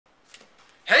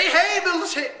Hey, hey, Blue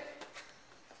Table.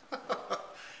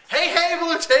 Hey,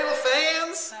 Blue Table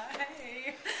fans.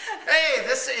 Hey. Hey,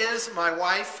 this is my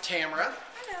wife, Tamara.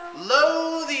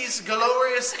 Hello. Lo, these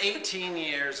glorious 18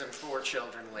 years and 4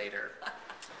 children later.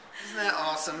 Isn't that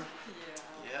awesome?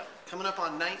 Yeah. Yep, coming up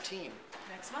on 19.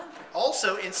 Next month.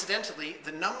 Also, incidentally,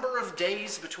 the number of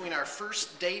days between our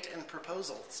first date and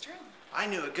proposal. It's true. I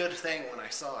knew a good thing when I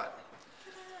saw it.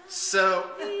 So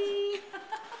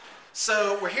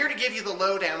we're here to give you the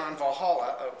lowdown on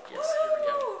Valhalla. Oh, yes, here we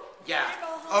go. Yeah.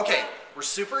 Okay, we're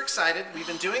super excited. We've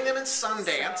been doing them in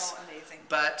Sundance. So amazing.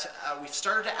 But we've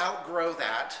started to outgrow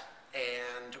that,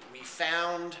 and we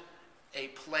found a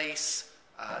place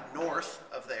north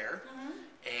of there.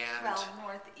 And Well,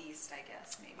 northeast, I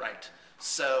guess, maybe. right.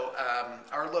 So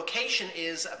our location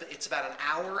is, it's about an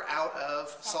hour out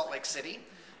of Salt Lake City.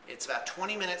 It's about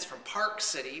 20 minutes from Park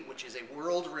City, which is a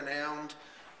world-renowned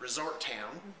resort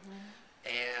town,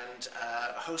 and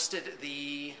hosted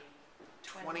the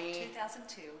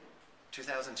 2002.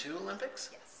 2002 Olympics?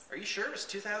 Yes. Are you sure? It's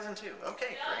 2002. Okay,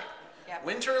 great. Yep.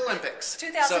 Winter Olympics.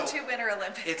 2002 So Winter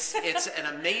Olympics. it's an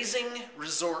amazing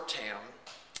resort town.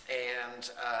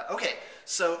 And okay,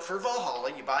 so for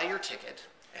Valhalla, you buy your ticket,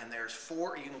 and there's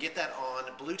 4. You can get that on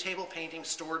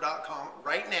bluetablepaintingstore.com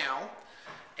right now.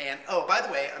 And oh, by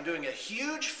the way, I'm doing a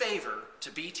huge favor to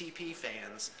BTP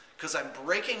fans because I'm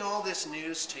breaking all this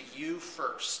news to you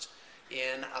first.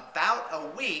 In about a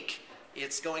week,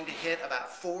 it's going to hit about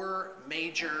 4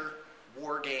 major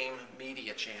war game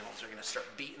media channels. They're going to start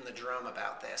beating the drum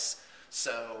about this.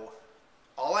 So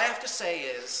all I have to say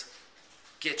is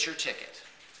get your ticket.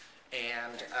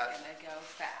 And They're gonna go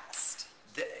fast.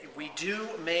 we do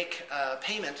make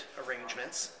payment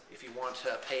arrangements if you want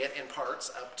to pay it in parts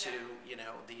up to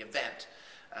the event,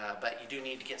 but you do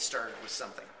need to get started with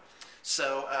something.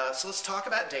 So let's talk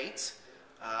about dates.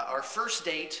 Our first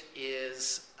date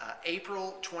is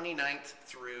April 29th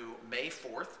through May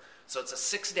 4th. So it's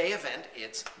a 6-day event.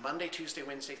 It's Monday, Tuesday,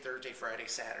 Wednesday, Thursday, Friday,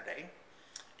 Saturday.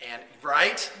 And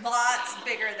right? Lots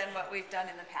bigger than what we've done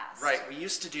in the past. Right. We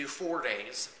used to do 4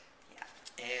 days. Yeah.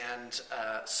 And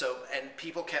and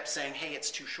people kept saying, hey,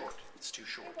 it's too short. It's too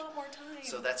short. I want more time.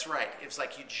 So that's right. It was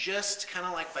like you just kind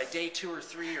of like by day 2 or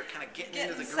 3, you're kind of getting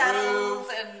into the settled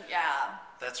groove. and yeah.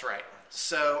 That's right.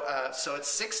 So it's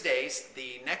 6 days.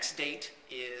 The next date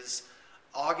is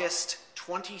August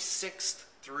 26th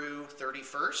through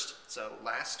 31st. So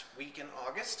last week in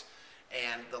August.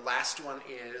 And the last one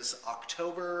is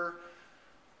October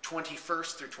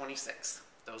 21st through 26th.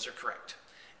 Those are correct.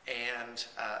 And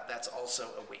that's also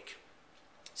a week.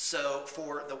 So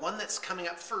for the one that's coming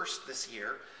up first this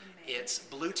year, it's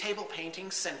Blue Table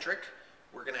Painting centric.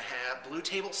 We're going to have Blue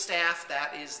Table staff.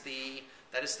 That is the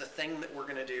thing that we're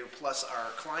going to do, plus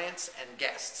our clients and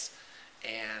guests.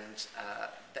 And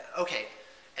okay,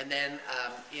 and then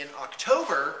in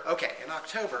October, let's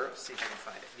see if I can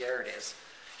find it. There it is.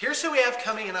 Here's who we have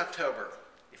coming in October.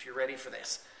 If you're ready for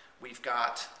this, we've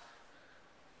got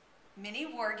Mini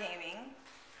Wargaming.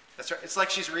 That's right. It's like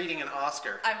she's reading an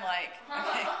Oscar. I'm like,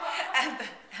 okay.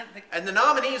 And the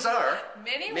nominees are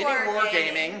Mini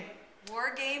Wargaming.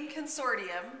 War Game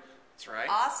Consortium. That's right.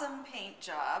 Awesome Paint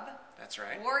Job. That's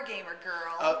right. Wargamer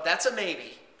Girl. Oh, that's a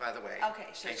maybe, by the way. Okay,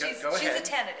 sure. Okay, She's go ahead. a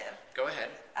tentative. Go ahead.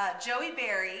 Joey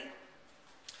Berry.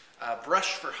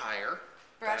 Brush for Hire.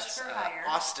 Brush for Hire.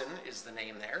 Austin is the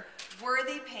name there.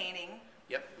 Worthy Painting.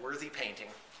 Yep, Worthy Painting.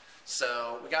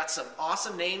 So we got some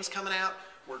awesome names coming out.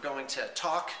 We're going to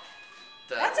talk.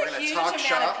 That's we're a going to huge talk amount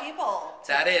shop. of people.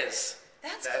 That is.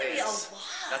 That's that going to be a is. lot.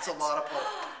 That's a lot of people.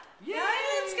 Yeah,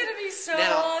 it's going to be so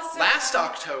Now, awesome. last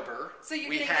October, So you're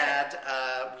we gonna had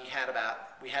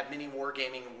Mini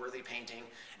Wargaming and Worthy Painting,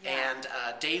 and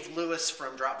Dave Lewis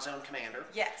from Drop Zone Commander.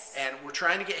 Yes. And we're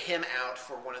trying to get him out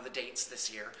for one of the dates this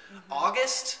year.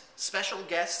 August, special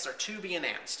guests are to be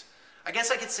announced. I guess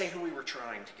I could say who we were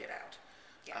trying to get out.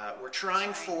 Yeah. We're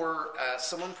trying for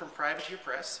someone from Privateer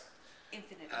Press.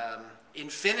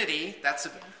 Infinity. That's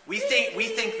we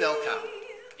think they'll come.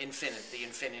 The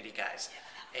Infinity guys.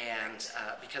 And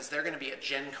because they're going to be at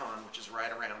Gen Con, which is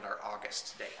right around our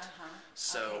August date.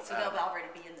 So, okay, so they'll already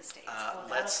be in the States.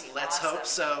 let's hope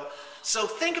so. So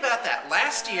think about that.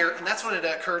 Last year, and that's when it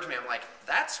occurred to me, I'm like,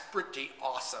 that's pretty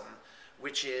awesome.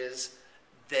 Which is,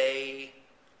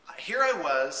 here I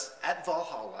was at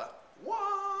Valhalla.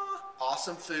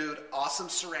 Awesome food, awesome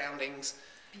surroundings.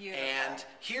 Beautiful. And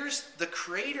here's the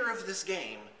creator of this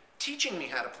game teaching me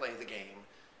how to play the game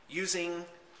using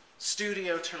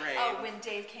studio terrain. Oh, when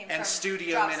Dave came and from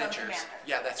studio Drop Zone miniatures. Commander.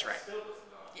 Yeah, that's right.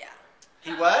 Yeah.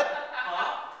 He what?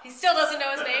 He still doesn't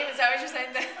know his name. Is that what you're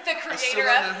saying? The still creator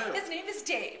don't know of who. his name is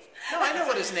Dave. No, I know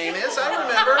what his name is. I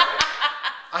remember.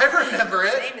 I remember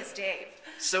it. His name is Dave.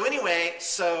 So anyway,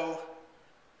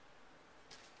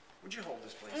 would you hold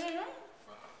this, please? Mm-hmm.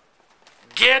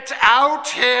 Get out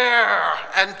here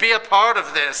and be a part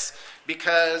of this,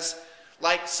 because,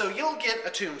 so you'll get a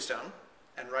tombstone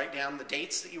and write down the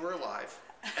dates that you were alive,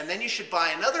 and then you should buy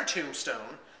another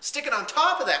tombstone, stick it on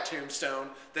top of that tombstone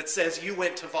that says you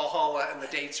went to Valhalla and the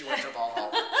dates you went to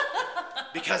Valhalla,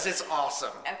 because it's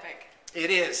awesome. Epic. It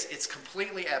is. It's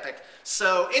completely epic.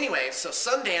 So anyway,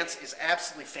 Sundance is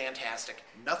absolutely fantastic.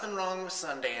 Nothing wrong with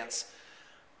Sundance,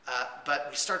 but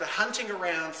we started hunting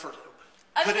around for.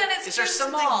 Is there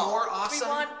something more awesome?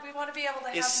 We want to be able to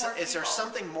have more people. Is there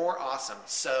something more awesome?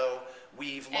 So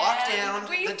we've locked down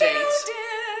we the found dates.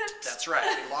 It. That's right.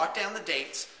 We locked down the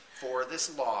dates for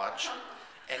this lodge,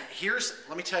 and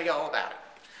let me tell you all about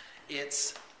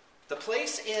it. The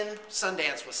place in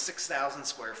Sundance was 6,000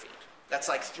 square feet. That's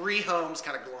like 3 homes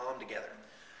kind of glommed together.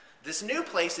 This new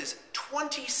place is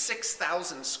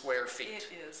 26,000 square feet.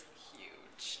 It is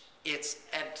huge.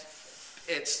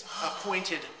 It's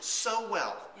appointed so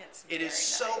well. It is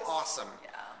so nice. Awesome.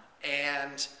 Yeah.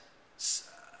 And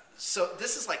so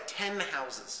this is like 10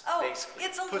 houses, basically,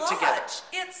 it's a put lodge. together.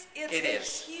 It's It a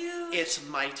is. huge, it's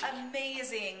mighty,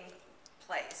 amazing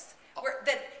place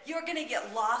that you're going to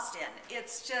get lost in.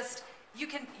 It's just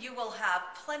you will have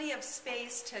plenty of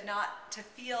space to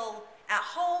feel at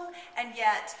home, and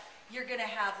yet you're going to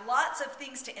have lots of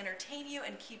things to entertain you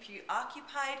and keep you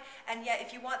occupied. And yet,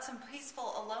 if you want some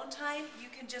peaceful alone time, you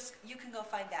can go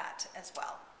find that as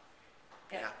well.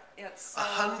 It's so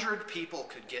 100 people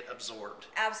could get absorbed.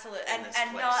 Absolutely, and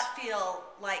place. not feel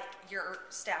like you're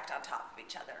stacked on top of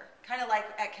each other. Kind of like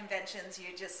at conventions,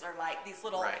 you just are like these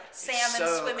little salmon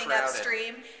swimming crowded.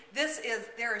 Upstream.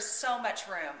 There is so much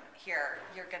room here.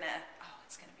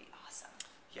 It's gonna be awesome.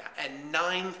 Yeah, and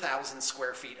 9,000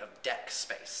 square feet of deck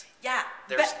space. Yeah,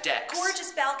 there's decks.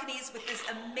 Gorgeous balconies with these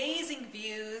amazing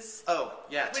views. Oh,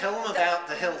 yeah, tell them about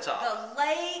the hilltop. The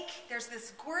lake, there's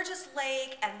this gorgeous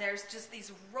lake, and there's just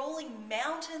these rolling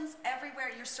mountains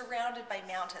everywhere. You're surrounded by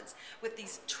mountains with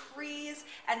these trees,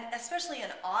 and especially in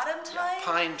autumn time. Yeah,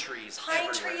 pine trees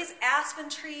everywhere. Aspen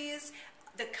trees.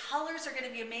 The colors are going to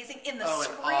be amazing in the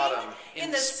spring. In autumn,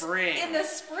 in the spring. In the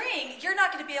spring, you're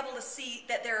not going to be able to see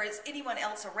that there is anyone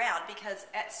else around because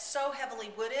it's so heavily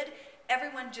wooded.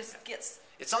 Everyone just gets...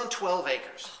 It's on 12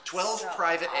 acres, 12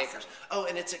 private awesome. acres. Oh,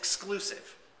 and it's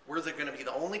exclusive. We're going to be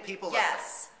the only people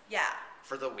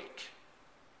for the week.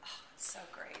 Oh, it's so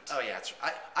great. Oh, yeah.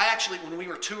 I actually, when we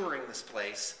were touring this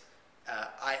place,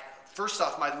 first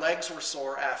off, my legs were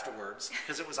sore afterwards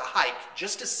because it was a hike.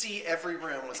 Just to see every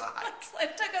room was a hike.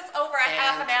 It took us over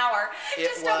half an hour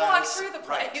just to walk through the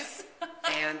place.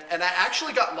 Right. and I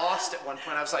actually got lost at one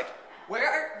point. I was like, where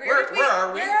are we? Where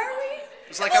are we?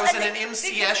 It was like I was in an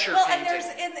M.C. Escher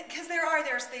painting. Because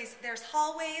there's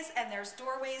hallways and there's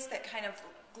doorways that kind of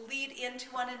lead into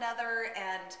one another,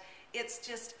 and it's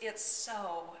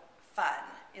so fun.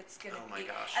 It's gonna be. Oh my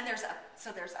gosh! And there's a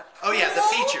pool. Oh yeah, the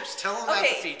features. Tell them about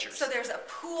the features. So there's a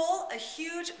pool, a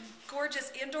huge,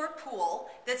 gorgeous indoor pool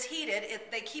that's heated.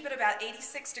 They keep it about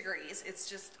 86 degrees. It's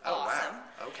just awesome.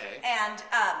 Wow. Okay. And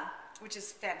which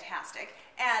is fantastic.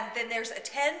 And then there's a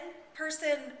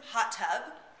 10-person hot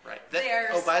tub. Right.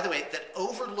 By the way, that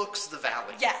overlooks the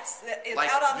valley. Yes. It's like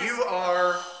out on this, you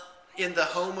are in the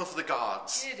home of the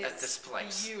gods at this It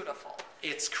place. is beautiful.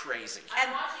 It's crazy. And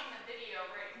I'm watching the video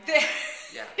right now.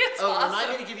 Yeah. It's awesome.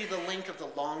 Remind me to give you the link of the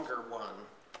longer one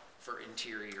for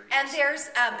interior use. And there's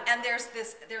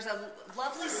a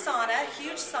lovely sauna,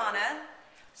 huge sauna.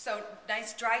 So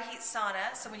nice dry heat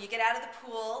sauna. So when you get out of the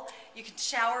pool, you can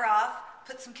shower off,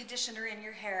 put some conditioner in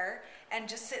your hair, and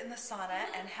just sit in the sauna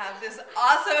and have this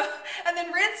awesome, and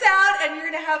then rinse out, and you're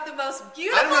gonna have the most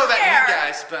beautiful hair. I don't know about you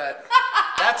guys, but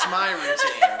that's my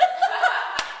routine.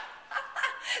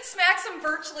 Smack some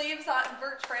birch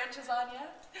branches on you.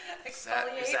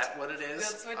 Exfoliate. Is that what it is?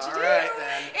 That's what you do. do. All right,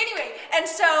 then. Anyway, and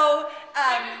so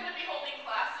I'm going to be holding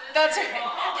classes. that's right.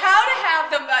 How to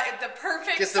have the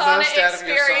perfect Get the sauna most out of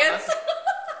your experience.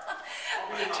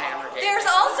 Tamara gave There's me.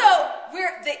 also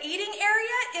the eating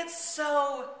area. It's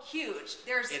so huge.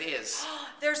 It is.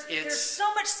 There's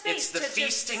so much space. It's the to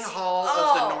feasting just, hall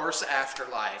of the Norse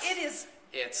afterlife. It is.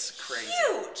 It's crazy.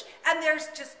 Huge, and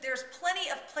there's plenty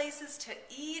of places to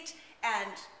eat,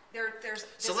 and there's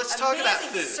So this let's talk about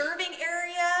amazing food. serving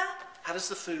area. How does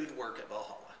the food work at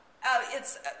Valhalla?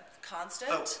 It's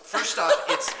constant. Oh, first off,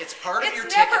 it's part of your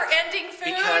It's ticket. never-ending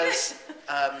food. Because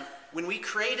when we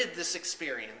created this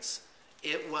experience,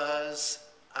 it was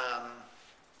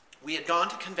we had gone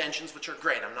to conventions, which are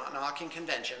great. I'm not knocking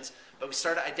conventions, but we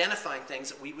started identifying things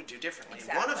that we would do differently.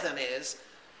 Exactly. And one of them is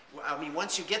I mean,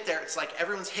 once you get there, it's like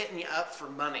everyone's hitting you up for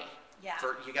money. Yeah.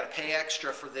 You got to pay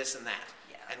extra for this and that.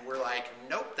 Yeah. And we're like,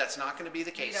 nope, that's not going to be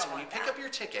the case. don't So when you want pick that. up your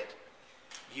ticket,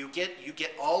 you get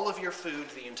all of your food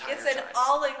the entire It's time. an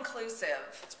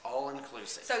all-inclusive. It's all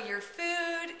inclusive. So your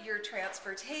food, your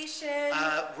transportation.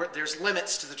 There's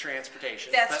limits to the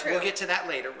transportation. That's but true. We'll get to that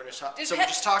later. We're going to talk. So we're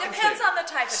just talking Depends food. on the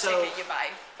type of So ticket you buy.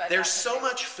 But there's that's so okay.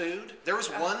 much food. There was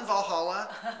one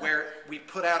Valhalla where we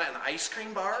put out an ice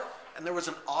cream bar, and there was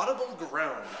an audible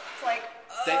groan. It's like,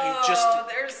 That you just,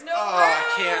 there's no oh,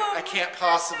 room. I can't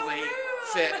possibly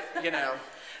There's no room.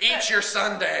 fit, eat your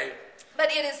sundae. But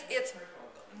it's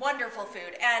wonderful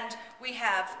food, and we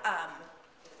have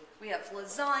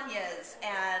lasagnas,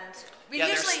 and we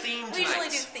There's usually themed do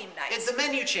nights. theme nights. The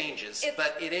menu changes,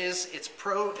 but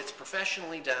it's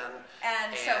professionally done.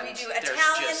 And so we do there's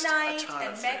Italian just a night ton of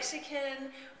and food.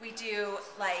 Mexican. We do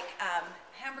like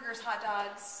hamburgers, hot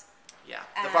dogs. Yeah,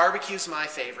 the and barbecue's my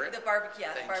favorite. The barbecue,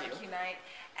 Thank the barbecue you. night,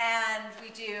 and we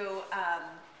do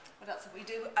what else? We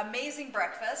do amazing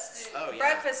breakfast. Oh, yeah.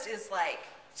 Breakfast is like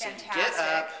So you fantastic.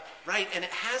 get up, right, and it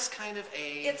has kind of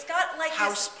It's got like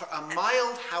a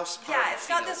mild house party. yeah, it's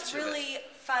got feel this to it. really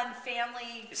fun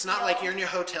family. It's not feel. like you're in your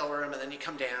hotel room and then you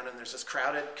come down and there's this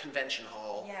crowded convention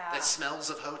hall Yeah. that smells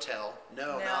of hotel.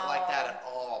 No, not like that at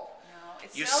all. No,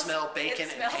 it You smells- smell bacon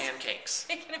it and smells pancakes.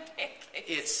 Bacon and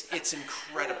pancakes. It's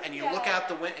incredible, and you look out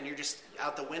the window and you're just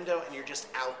out the window and you're just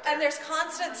out there. And there's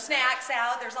constant snacks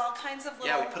out. There's all kinds of little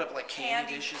Yeah, we put up like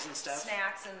candy dishes and stuff.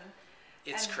 snacks and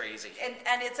It's crazy.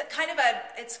 And it's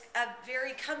it's a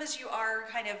very come as you are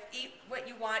kind of eat what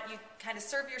you want. You kind of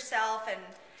serve yourself, and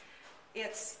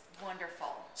it's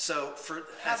wonderful. So for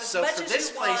Have as so much for as this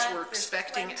you place, want. we're There's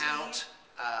expecting plenty. out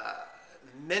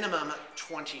minimum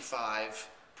 25,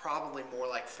 probably more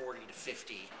like 40 to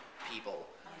 50 people.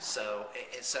 So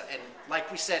and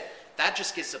like we said, that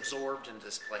just gets absorbed into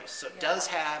this place. So it does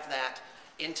have that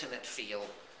intimate feel.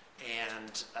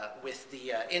 And with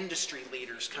the industry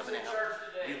leaders coming out,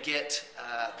 you get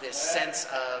this sense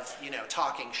of,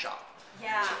 talking shop.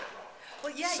 Yeah.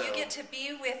 Well, yeah, So- you get to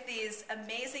be with these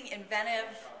amazing, inventive,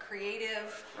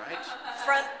 creative, Right?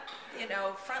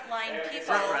 frontline people.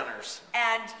 Front runners.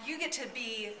 And you get to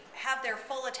have their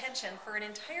full attention for an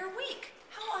entire week.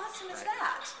 How awesome is Right.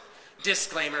 that?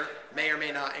 Disclaimer, may or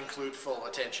may not include full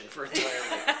attention for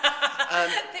entirely.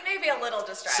 They may be a little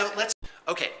distracting.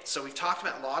 So we've talked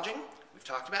about lodging, we've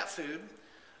talked about food,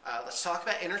 let's talk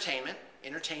about entertainment.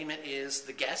 Entertainment is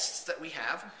the guests that we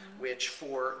have, which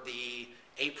for the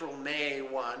April-May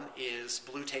one is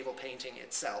Blue Table Painting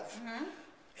itself.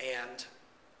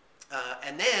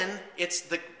 And then it's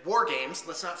the war games,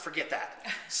 let's not forget that.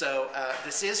 So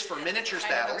this is for miniatures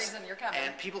Kind of the battles. reason you're coming.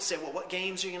 And people say, well, what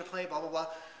games are you going to play, blah, blah, blah.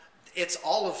 It's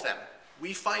all of them.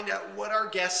 We find out what our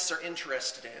guests are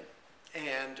interested in,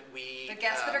 and we... the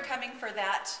guests that are coming for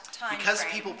that time Because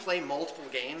frame. people play multiple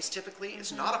games typically,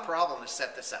 it's not a problem to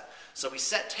set this up. So we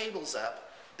set tables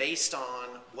up based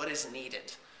on what is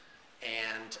needed.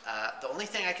 And the only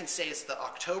thing I can say is the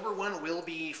October one will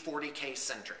be 40K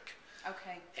centric.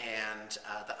 Okay. And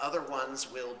the other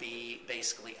ones will be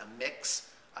basically a mix.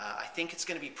 I think it's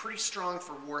going to be pretty strong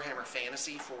for Warhammer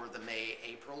Fantasy for the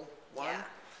May-April one.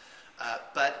 Yeah.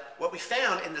 But what we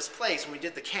found in this place when we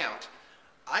did the count,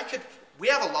 we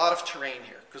have a lot of terrain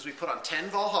here because we put on 10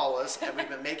 Valhallas and we've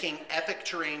been making epic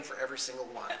terrain for every single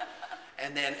one.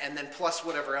 And then plus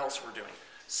whatever else we're doing.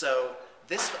 So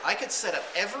I could set up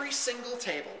every single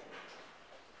table,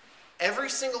 every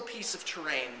single piece of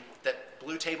terrain that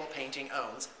Blue Table Painting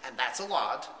owns, and that's a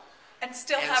lot. And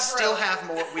still And have still room. have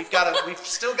more. We've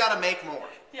still got to make more.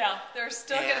 Yeah, there's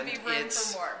still going to And be room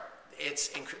for more.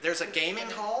 There's a gaming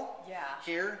hall Yeah.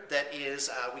 here that is,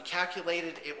 we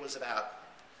calculated it was about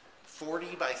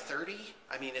 40 by 30.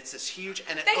 I mean, it's this huge,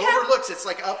 and it They have- overlooks, it's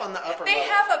like up on the upper They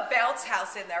level. have a bounce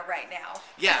house in there right now.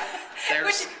 Yeah,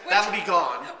 that'll be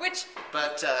gone. Which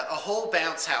But a whole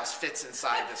bounce house fits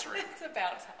inside this room. it's a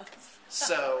bounce house.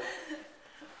 So,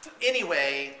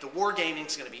 anyway, the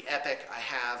wargaming's going to be epic.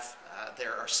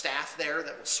 There are staff there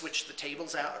that will switch the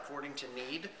tables out according to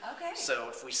need. Okay. So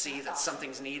if we see That's that awesome.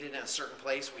 something's needed in a certain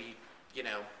place, we,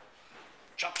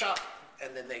 chop, chop,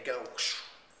 and then they go,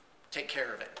 take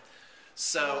care of it.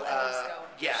 So, Let us go.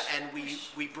 yeah, and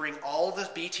we bring all the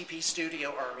BTP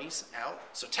studio armies out.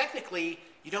 So technically,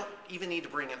 you don't even need to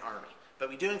bring an army. But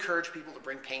we do encourage people to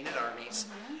bring painted armies.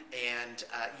 And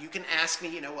you can ask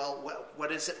me, well, what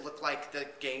does it look like the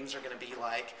games are going to be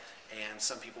like? And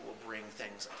some people will bring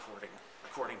things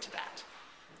according to that.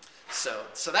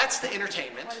 So that's the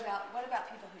entertainment. What about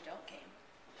people who don't game?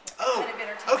 Oh, What kind of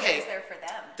entertainment okay. is there for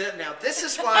them? Now this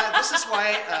is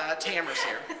why Tamara's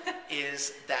here,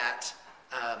 is that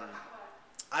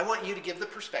I want you to give the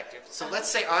perspective. So let's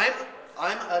say I'm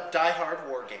a diehard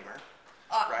war gamer,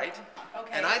 right?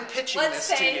 Okay. And I'm pitching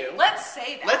this to you. Let's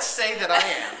say that. Let's say that I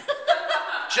am.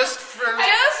 Just for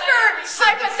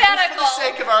hypothetical. For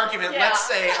the sake of argument, Yeah. let's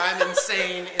say I'm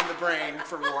insane in the brain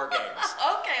for war games.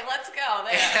 Okay, let's go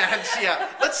there. And yeah,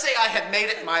 let's say I had made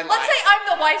it my life. Let's say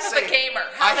I'm the wife of Say a gamer.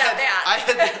 How about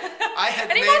that? I had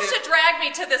and he made wants it, to drag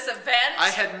me to this event. I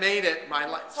had made it my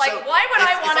life. It's like, why would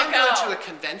I want to If I'm go? going to a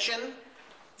convention,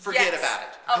 forget Yes. about it.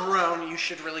 Oh. Grown, you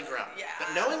should really groan. Yeah.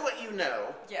 But knowing what you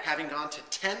know, Yeah. having gone to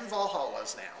 10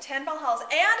 Valhallas now, 10 Valhallas,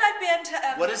 and I've been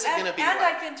to. What is it gonna be And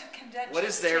like? I've been to conventions. What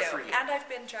is there too. for you? And I've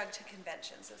been drugged to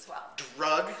conventions as well.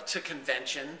 drug to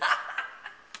convention.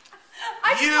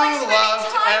 I just You like spending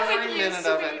loved time every with you, minute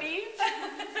of it. sweetie.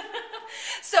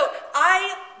 So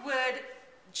I would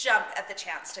jump at the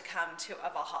chance to come to a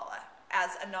Valhalla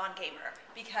as a non-gamer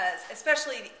because,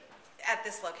 especially at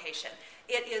this location,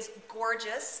 it is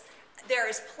gorgeous. There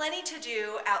is plenty to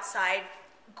do outside.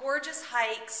 Gorgeous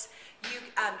hikes.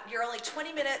 You're only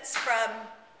 20 minutes from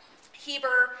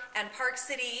Heber and Park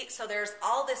City, so there's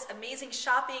all this amazing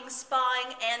shopping,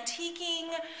 spawing, antiquing,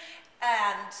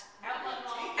 and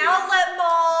outlet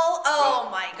mall. Oh Well,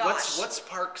 my gosh. What's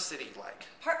Park City like?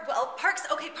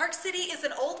 Park City is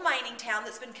an old mining town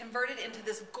that's been converted into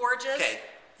this gorgeous Okay.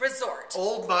 resort.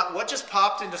 What just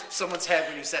popped into someone's head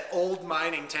when you said old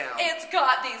mining town? It's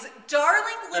got these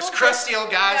darling little. There's crusty old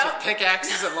guys No. with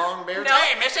pickaxes and long beards. No.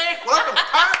 Hey, Missy, welcome to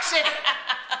Park City.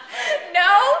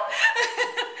 No.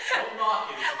 Don't knock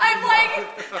it. I'm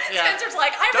like, Yeah. Spencer's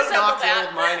like, I Don't resemble knock the that.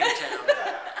 old mining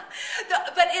town.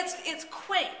 But it's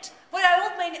quaint. What I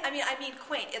old mining, I mean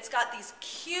quaint. It's got these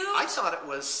cute. I thought it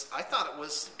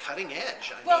was cutting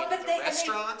edge. I well, mean, but the they,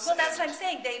 restaurants. well, that's and- what I'm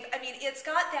saying. It's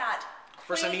got that. Of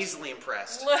course, I'm quaint easily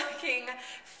impressed. looking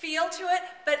feel to it,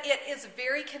 but it is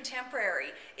very contemporary.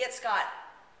 It's got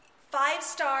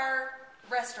 5-star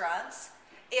restaurants.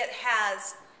 It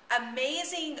has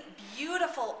amazing,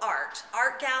 beautiful art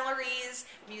galleries,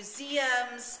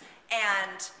 museums,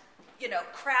 and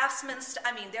craftsmen.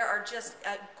 I mean, there are just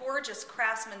gorgeous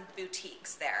craftsman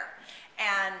boutiques there,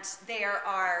 and there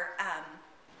are.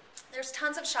 There's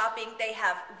tons of shopping. They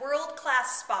have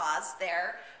world-class spas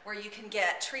there where you can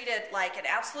get treated like an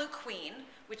absolute queen,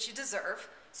 which you deserve,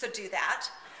 so do that.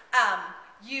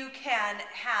 You can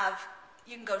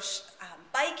go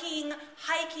biking,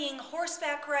 hiking,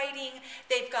 horseback riding.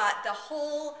 They've got the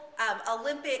whole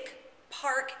Olympic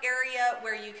Park area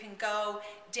where you can go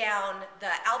down the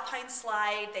alpine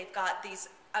slide. They've got these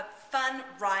fun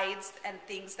rides and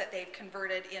things that they've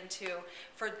converted into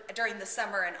for during the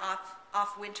summer and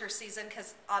off winter season,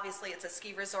 because obviously it's a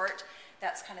ski resort.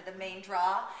 That's kind of the main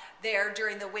draw there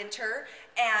during the winter.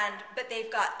 But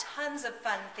they've got tons of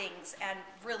fun things and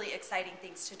really exciting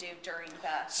things to do during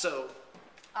the So,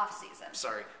 off season.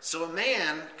 sorry. So a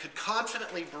man could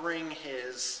confidently bring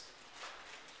his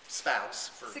spouse,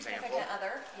 for Significant example,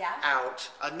 other, yeah. out.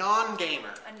 A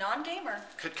non-gamer A non-gamer.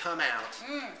 could come out,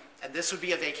 and this would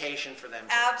be a vacation for them.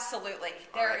 Absolutely.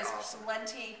 There All right, is awesome.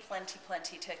 plenty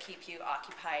to keep you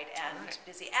occupied and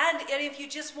busy. And if you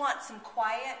just want some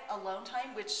quiet alone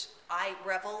time, which I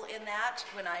revel in that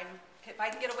if I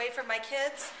can get away from my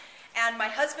kids and my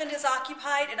husband is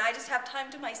occupied and I just have time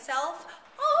to myself,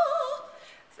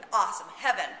 it's awesome,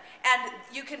 heaven. And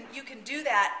you can do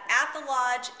that at the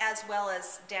lodge as well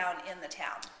as down in the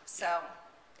town. So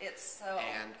it's so.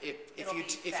 And if it'll you be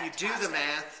do the fantastic.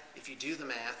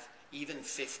 math, even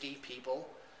 50 people,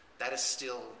 that is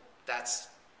still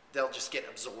they'll just get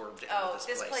absorbed into Oh, this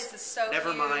this place is so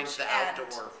Never mind huge the and-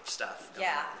 outdoor stuff. going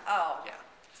Yeah. on. Oh. Yeah.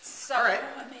 So All right.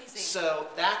 amazing. So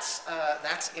that's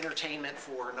entertainment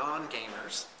for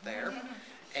non-gamers there,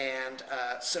 and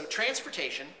so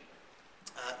transportation.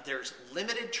 There's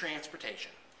limited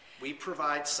transportation. We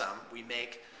provide some. We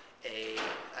make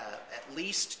at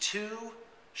least 2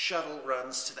 shuttle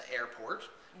runs to the airport,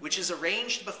 which is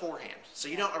arranged beforehand. So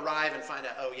you don't arrive and find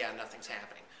out, oh yeah, nothing's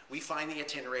happening. We find the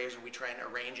itineraries and we try and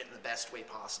arrange it in the best way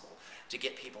possible to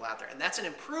get people out there. And that's an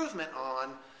improvement on,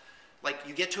 like,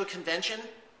 you get to a convention,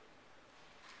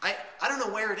 I don't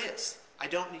know where it is. I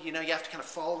don't, you have to kind of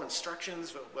follow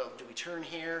instructions. Well, do we turn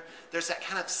here? There's that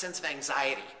kind of sense of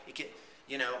anxiety.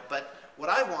 But what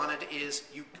I wanted is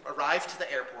you arrive to the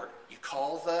airport, you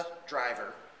call the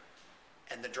driver,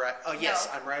 and the driver, oh yes,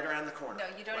 No. I'm right around the corner.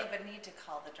 No, you don't What? even need to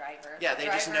call the driver. Yeah, The they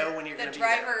just know when you're The gonna be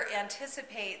there. driver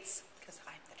anticipates, because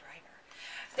I'm the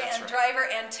driver. That's And right. driver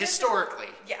anticipate. Historically.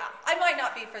 Yeah, I might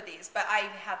not be for these, but I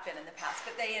have been in the past.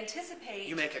 But they anticipate.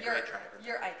 You make a great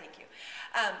driver. I thank you.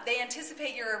 They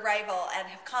anticipate your arrival and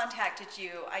have contacted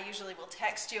you. I usually will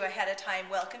text you ahead of time.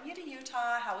 Welcome you to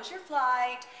Utah. How was your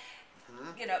flight?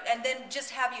 You know, and then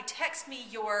just have you text me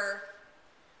your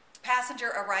passenger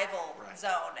arrival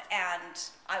zone, and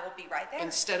I will be right there.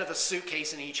 Instead of a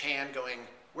suitcase in each hand going,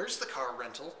 where's the car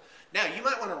rental? Now, you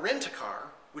might want to rent a car,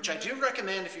 which I do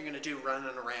recommend if you're going to do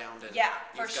running around. And yeah,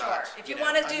 for you've sure. got, If you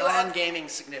want to do a non-gaming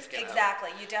significant other. exactly,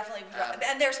 you definitely.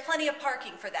 And there's plenty of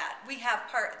parking for that. We have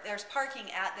there's parking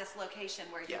at this location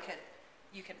where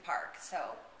you can park. So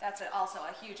that's also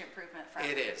a huge improvement from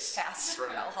It is. past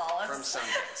From Valhalla's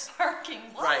Sundance. parking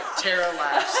lot. Right, Tara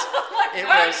laughs.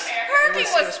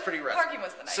 It was pretty rough. Parking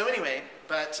was the night. So anyway,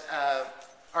 but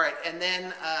all right, and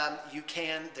then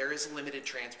there is limited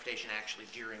transportation actually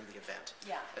during the event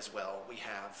as well. We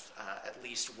have at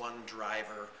least one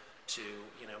driver to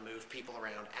move people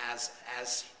around as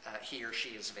he or she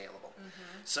is available.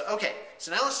 So okay,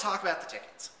 so now let's talk about the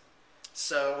tickets.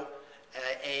 So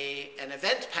an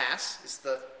event pass is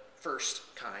the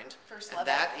first kind, and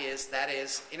that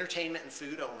is entertainment and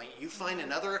food only. You find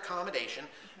another accommodation,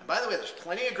 and by the way, there's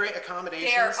plenty of great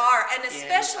accommodations. There are, and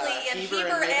especially in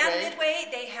Heber and Midway,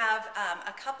 they have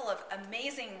a couple of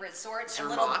amazing resorts and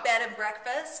Zermatt. little bed and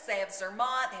breakfasts. They have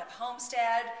Zermatt, they have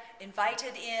Homestead,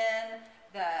 Invited Inn,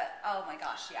 oh my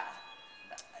gosh, yeah.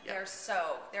 There's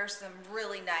some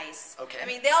really nice. Okay. I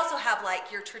mean, they also have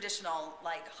like your traditional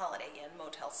like Holiday Inn,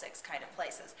 Motel 6 kind of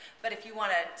places. But if you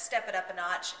want to step it up a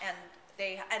notch,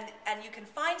 and you can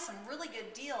find some really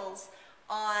good deals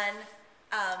on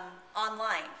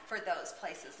online for those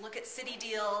places. Look at City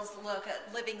Deals, look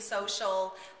at Living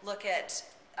Social, look at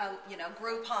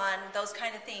Groupon, those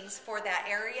kind of things for that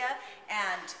area,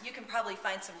 and you can probably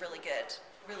find some really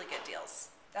good deals.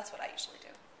 That's what I usually do.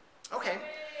 Okay,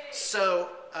 so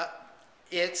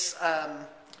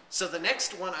so the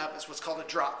next one up is what's called a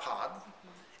drop pod,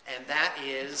 and that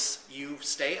is you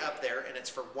stay up there, and it's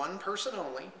for one person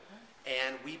only,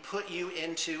 and we put you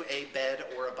into a bed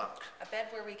or a bunk. A bed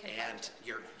where we can. And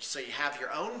so you have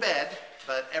your own bed,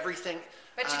 but everything.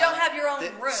 But you don't have your own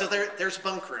room. So there's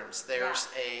bunk rooms. There's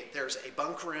a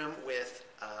bunk room with.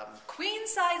 Queen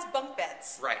size bunk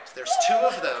beds. Right. There's two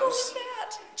of those. How cool is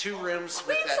that? 2 rooms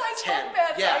Queen with that size 10. bunk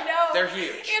beds. Yeah, I know. they're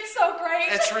huge. It's so great.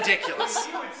 It's ridiculous.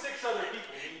 You and 6 other people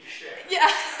need to share. Yeah.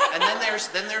 And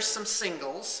then there's some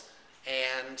singles,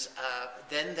 and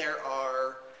then there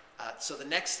are the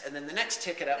next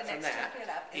ticket up from that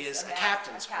is a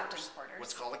captain's quarters.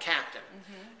 What's called a captain,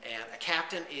 and a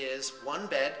captain is one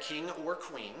bed, king or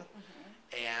queen,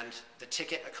 and the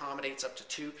ticket accommodates up to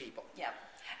 2 people. Yeah.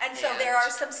 And so there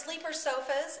are some sleeper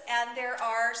sofas, and there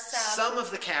are some of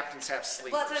the captains have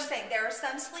sleepers. Well, that's what I'm saying. There are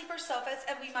some sleeper sofas,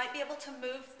 and we might be able to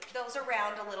move those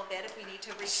around a little bit if we need to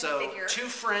reconfigure. So 2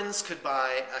 friends could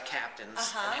buy a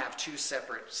captain's and have 2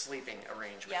 separate sleeping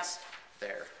arrangements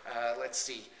there. Let's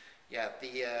see. Yeah,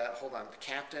 hold on. The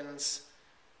captains.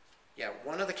 Yeah,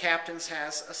 one of the captains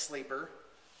has a sleeper.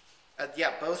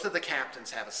 Both of the captains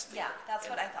have a sleeper. Yeah, that's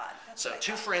what I thought. So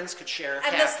 2 friends could share a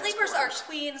and captain's the sleepers quarters. are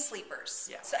queen sleepers.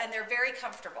 Yeah. So, and they're very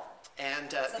comfortable.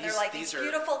 And so they're like these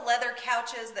beautiful leather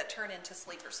couches that turn into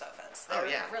sleeper sofas.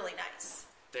 They're really nice.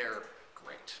 They're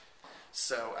great.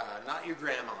 So not your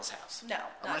grandma's house. No.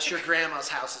 Unless your grandma's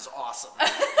house is awesome.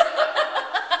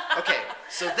 Okay,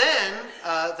 so then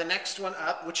the next one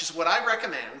up, which is what I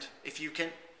recommend, if you can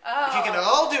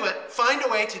all do it, find a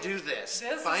way to do this.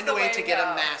 Find a way to get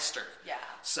a master. Yeah.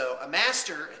 So a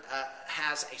master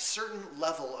has a certain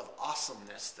level of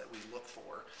awesomeness that we look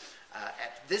for.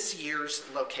 At this year's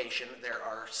location, there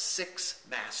are 6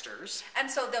 masters.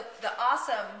 And so the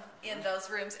awesome in those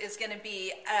rooms is going to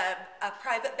be a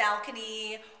private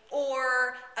balcony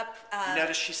or a...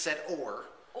 Notice she said or.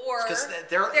 Because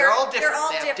they're all different. They're all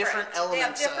they have different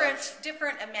elements. They have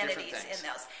different amenities in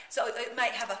those. So it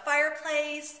might have a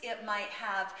fireplace. It might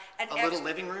have a little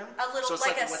living room. A little, so it's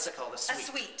like what's it called? A suite. A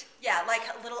suite. Yeah, like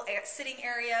a little sitting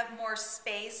area, more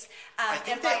space. I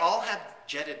think they all have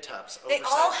jetted tubs. They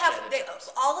all have.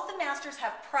 All of the masters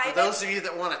have private. For those of you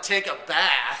that want to take a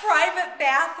bath. Private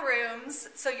bathrooms.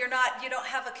 So you don't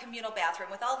have a communal bathroom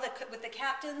with the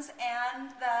captains and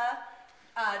the.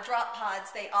 Drop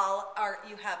pods, they all are.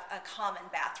 You have a common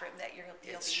bathroom that you'll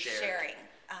be sharing.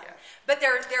 But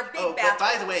they're big bathrooms. But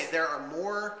by the way, there are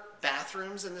more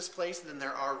bathrooms in this place than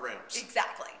there are rooms.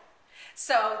 Exactly.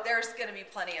 So there's going to be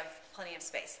plenty of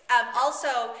space.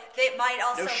 Also, they might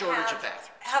also no shortage of bathrooms.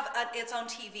 Have its own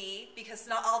TV because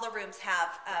not all the rooms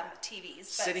have TVs. But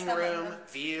sitting room,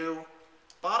 view.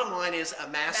 Bottom line is a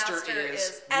master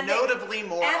is and notably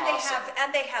more awesome.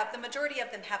 They have the majority of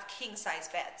them have king size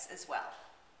beds as well.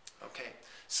 Okay,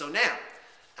 so now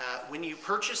when you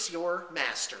purchase your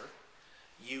master,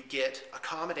 you get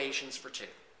accommodations for two.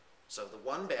 So the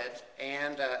one bed,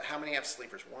 and how many have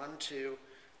sleepers? 1, 2,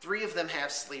 3 of them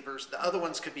have sleepers. The other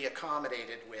ones could be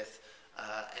accommodated with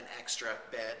an extra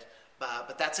bed.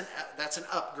 But that's an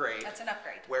upgrade. That's an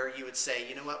upgrade. Where you would say,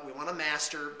 you know what, we want a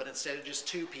master, but instead of just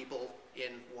 2 people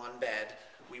in one bed,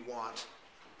 we want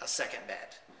a second bed.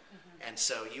 Mm-hmm. And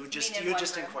so you would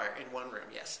just inquire in one room,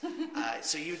 yes.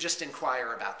 So you would just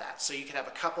inquire about that. So you could have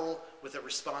a couple with a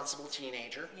responsible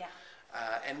teenager. Yeah.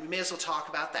 And we may as well talk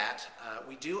about that.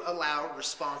 We do allow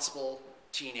responsible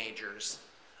teenagers,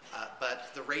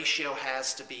 but the ratio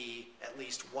has to be at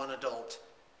least 1 adult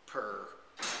per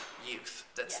youth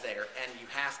that's there, and you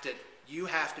have to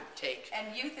take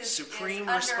and youth is supreme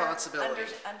under, responsibility.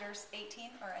 Under 18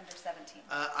 or under 17?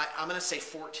 I'm going to say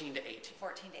 14 to 18.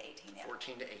 14 to 18, yeah.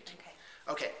 14 to 18.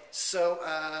 Okay. So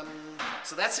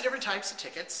that's the different types of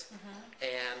tickets,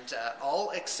 and all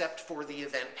except for the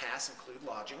event pass include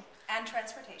lodging. And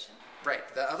transportation. Right.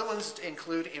 The other ones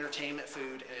include entertainment,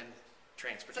 food, and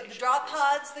transportation. So the drop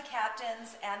pods, the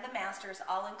captains, and the masters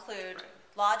all include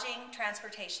lodging,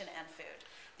 transportation, and food.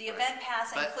 The event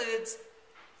pass includes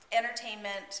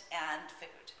entertainment and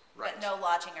food, but no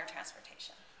lodging or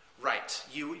transportation. Right.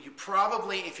 You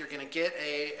probably, if you're going to get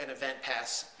an event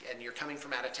pass and you're coming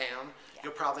from out of town,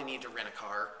 you'll probably need to rent a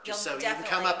car just so you can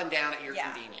come up and down at your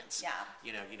convenience. Yeah.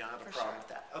 You know, you don't have a problem with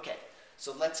that. Okay.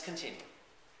 So let's continue.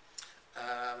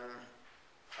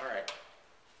 All right.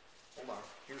 Hold on.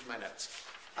 Here's my notes.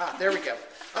 There we go.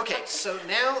 Okay. So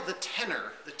now the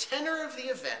tenor of the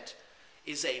event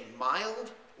is a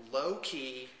mild,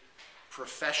 low-key,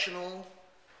 professional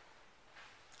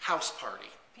house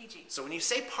party. PG. So when you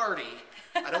say party,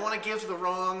 I don't want to give the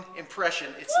wrong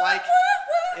impression. It's not.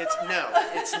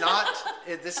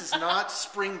 This is not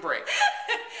spring break.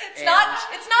 It's not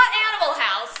Animal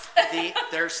House.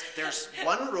 There's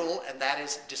one rule, and that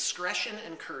is discretion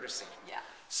and courtesy. Yeah.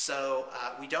 So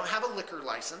we don't have a liquor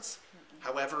license.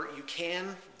 However, you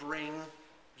can bring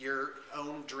your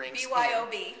own drinks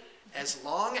BYOB. in, as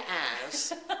long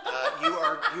as you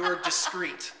are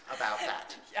discreet about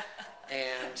that. Yeah.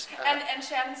 And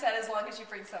Shannon said as long as you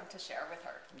bring some to share with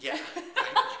her. Yeah.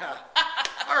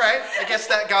 All right. I guess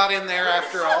that got in there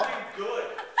after all. Something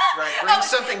good. Right. Bring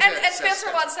something good. And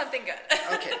Spencer wants something good.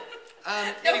 Okay.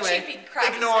 No Anyway, cheaping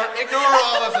crap. ignore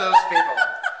all of those people.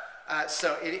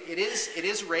 So it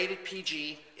is rated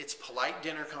PG. It's polite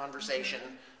dinner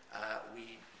conversation.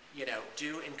 We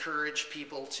do encourage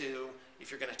people to, if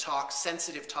you're going to talk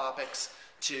sensitive topics,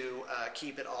 to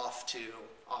keep it off to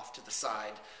the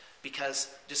side,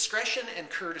 because discretion and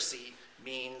courtesy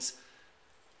means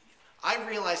I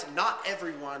realize not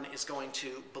everyone is going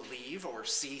to believe or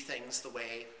see things the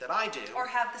way that I do, Or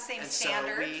have the same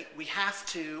standard. So we have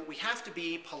to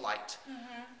be polite.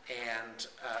 And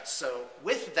so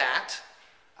with that,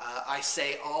 I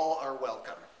say all are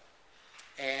welcome.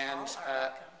 And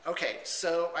okay,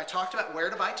 so I talked about where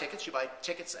to buy tickets. You buy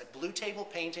tickets at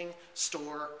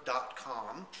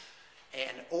bluetablepaintingstore.com,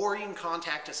 or you can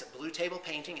contact us at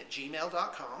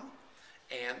bluetablepainting@gmail.com.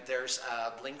 And there's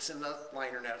links in the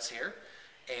liner notes here.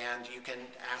 And you can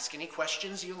ask any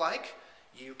questions you like.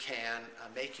 You can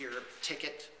make your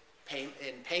ticket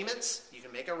in payments. You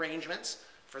can make arrangements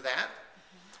for that.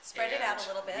 Spread it out a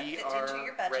little bit. We Fit are into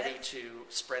your budget. ready to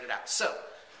spread it out. So,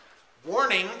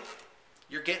 warning: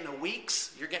 you're getting a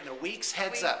week's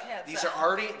heads up. These are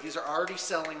already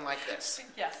selling like this.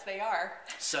 Yes, they are.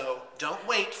 So don't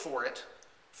wait for it.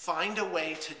 Find a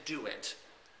way to do it.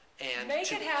 And make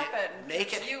it happen.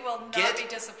 You will not be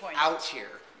disappointed. Out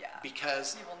here. Yeah.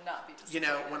 Because you will not be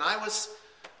disappointed. when I was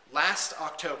last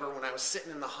October, when I was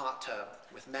sitting in the hot tub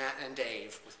with Matt and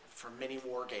Dave from Mini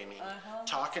Wargaming,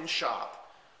 talking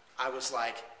shop, I was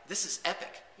like, this is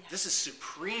epic. Yeah. This is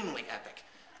supremely epic.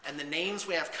 And the names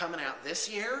we have coming out this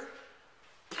year,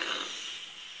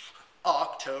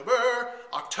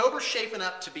 October's shaping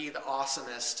up to be the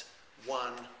awesomest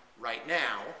one right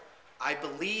now. I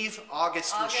believe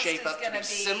August will shape up to be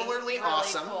similarly really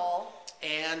awesome. Cool.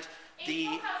 And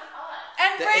April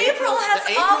April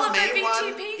has all of the May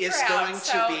one BTP is crowd, going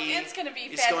so to be it's going to be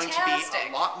is fantastic. going to be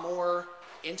a lot more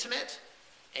intimate,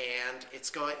 and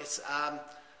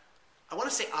I want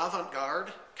to say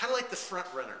avant-garde, kind of like the front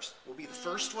runners. We'll be the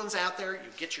first ones out there. You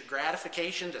get your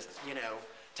gratification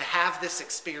to have this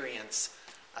experience.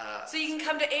 So you can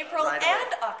come to April right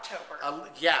and October.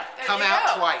 Yeah, There come you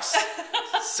out go. twice.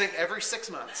 Every 6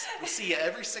 months. We'll see you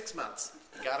every 6 months.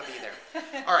 You gotta be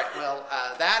there. All right, well,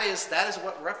 that is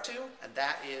what we're up to, and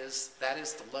that is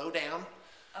the Lowdown.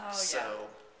 Oh, So, yeah.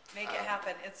 Make it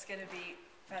happen. It's going to be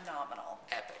phenomenal.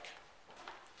 epic.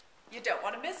 You don't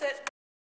want to miss it.